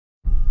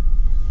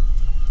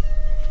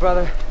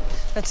Brother,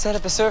 let's set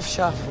up a surf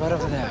shop right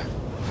over there.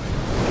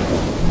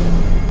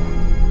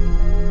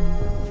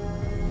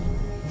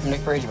 I'm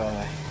Nick Brady, by the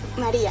way.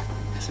 Maria.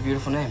 It's a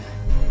beautiful name.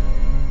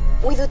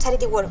 We do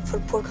charity work for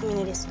poor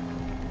communities.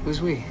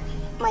 Who's we?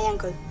 My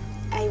uncle.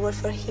 I work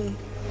for him.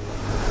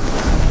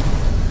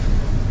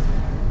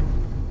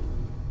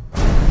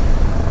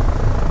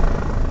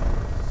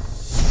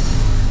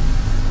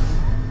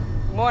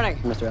 Good morning,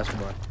 Mr.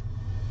 Escobar.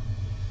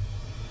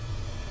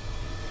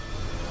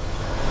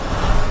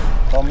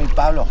 Call me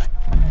Pablo.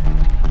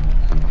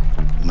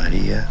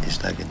 Maria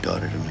is like a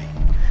daughter to me,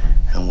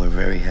 and we're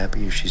very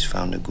happy if she's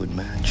found a good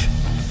match.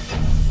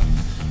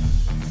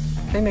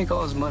 They make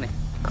all his money.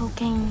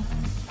 Cocaine.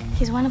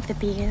 He's one of the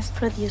biggest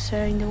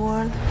producers in the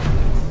world.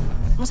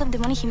 Most of the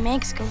money he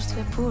makes goes to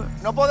the poor.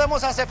 No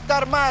podemos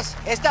aceptar más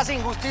estas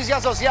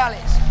injusticias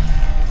sociales.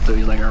 So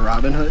he's like a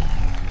Robin Hood?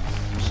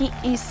 He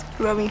is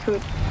Robin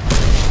Hood.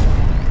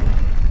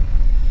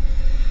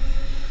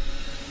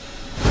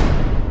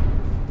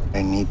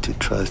 I need to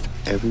trust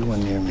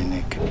everyone near me,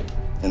 Nick.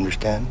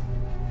 Understand?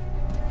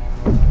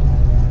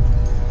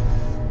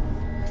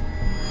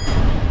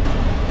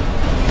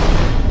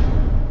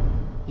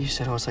 You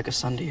said I was like a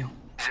son to you.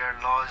 These are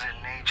laws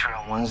in nature,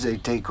 and once they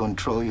take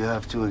control, you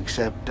have to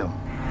accept them.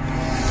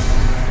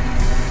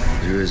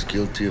 You're as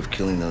guilty of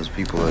killing those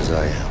people as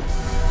I am.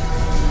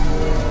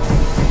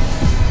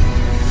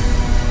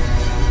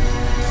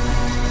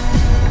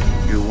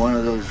 You're one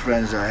of those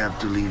friends I have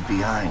to leave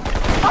behind.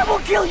 I will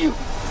kill you!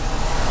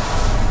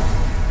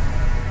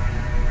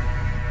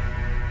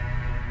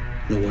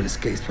 No one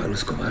escapes Pablo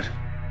Escobar.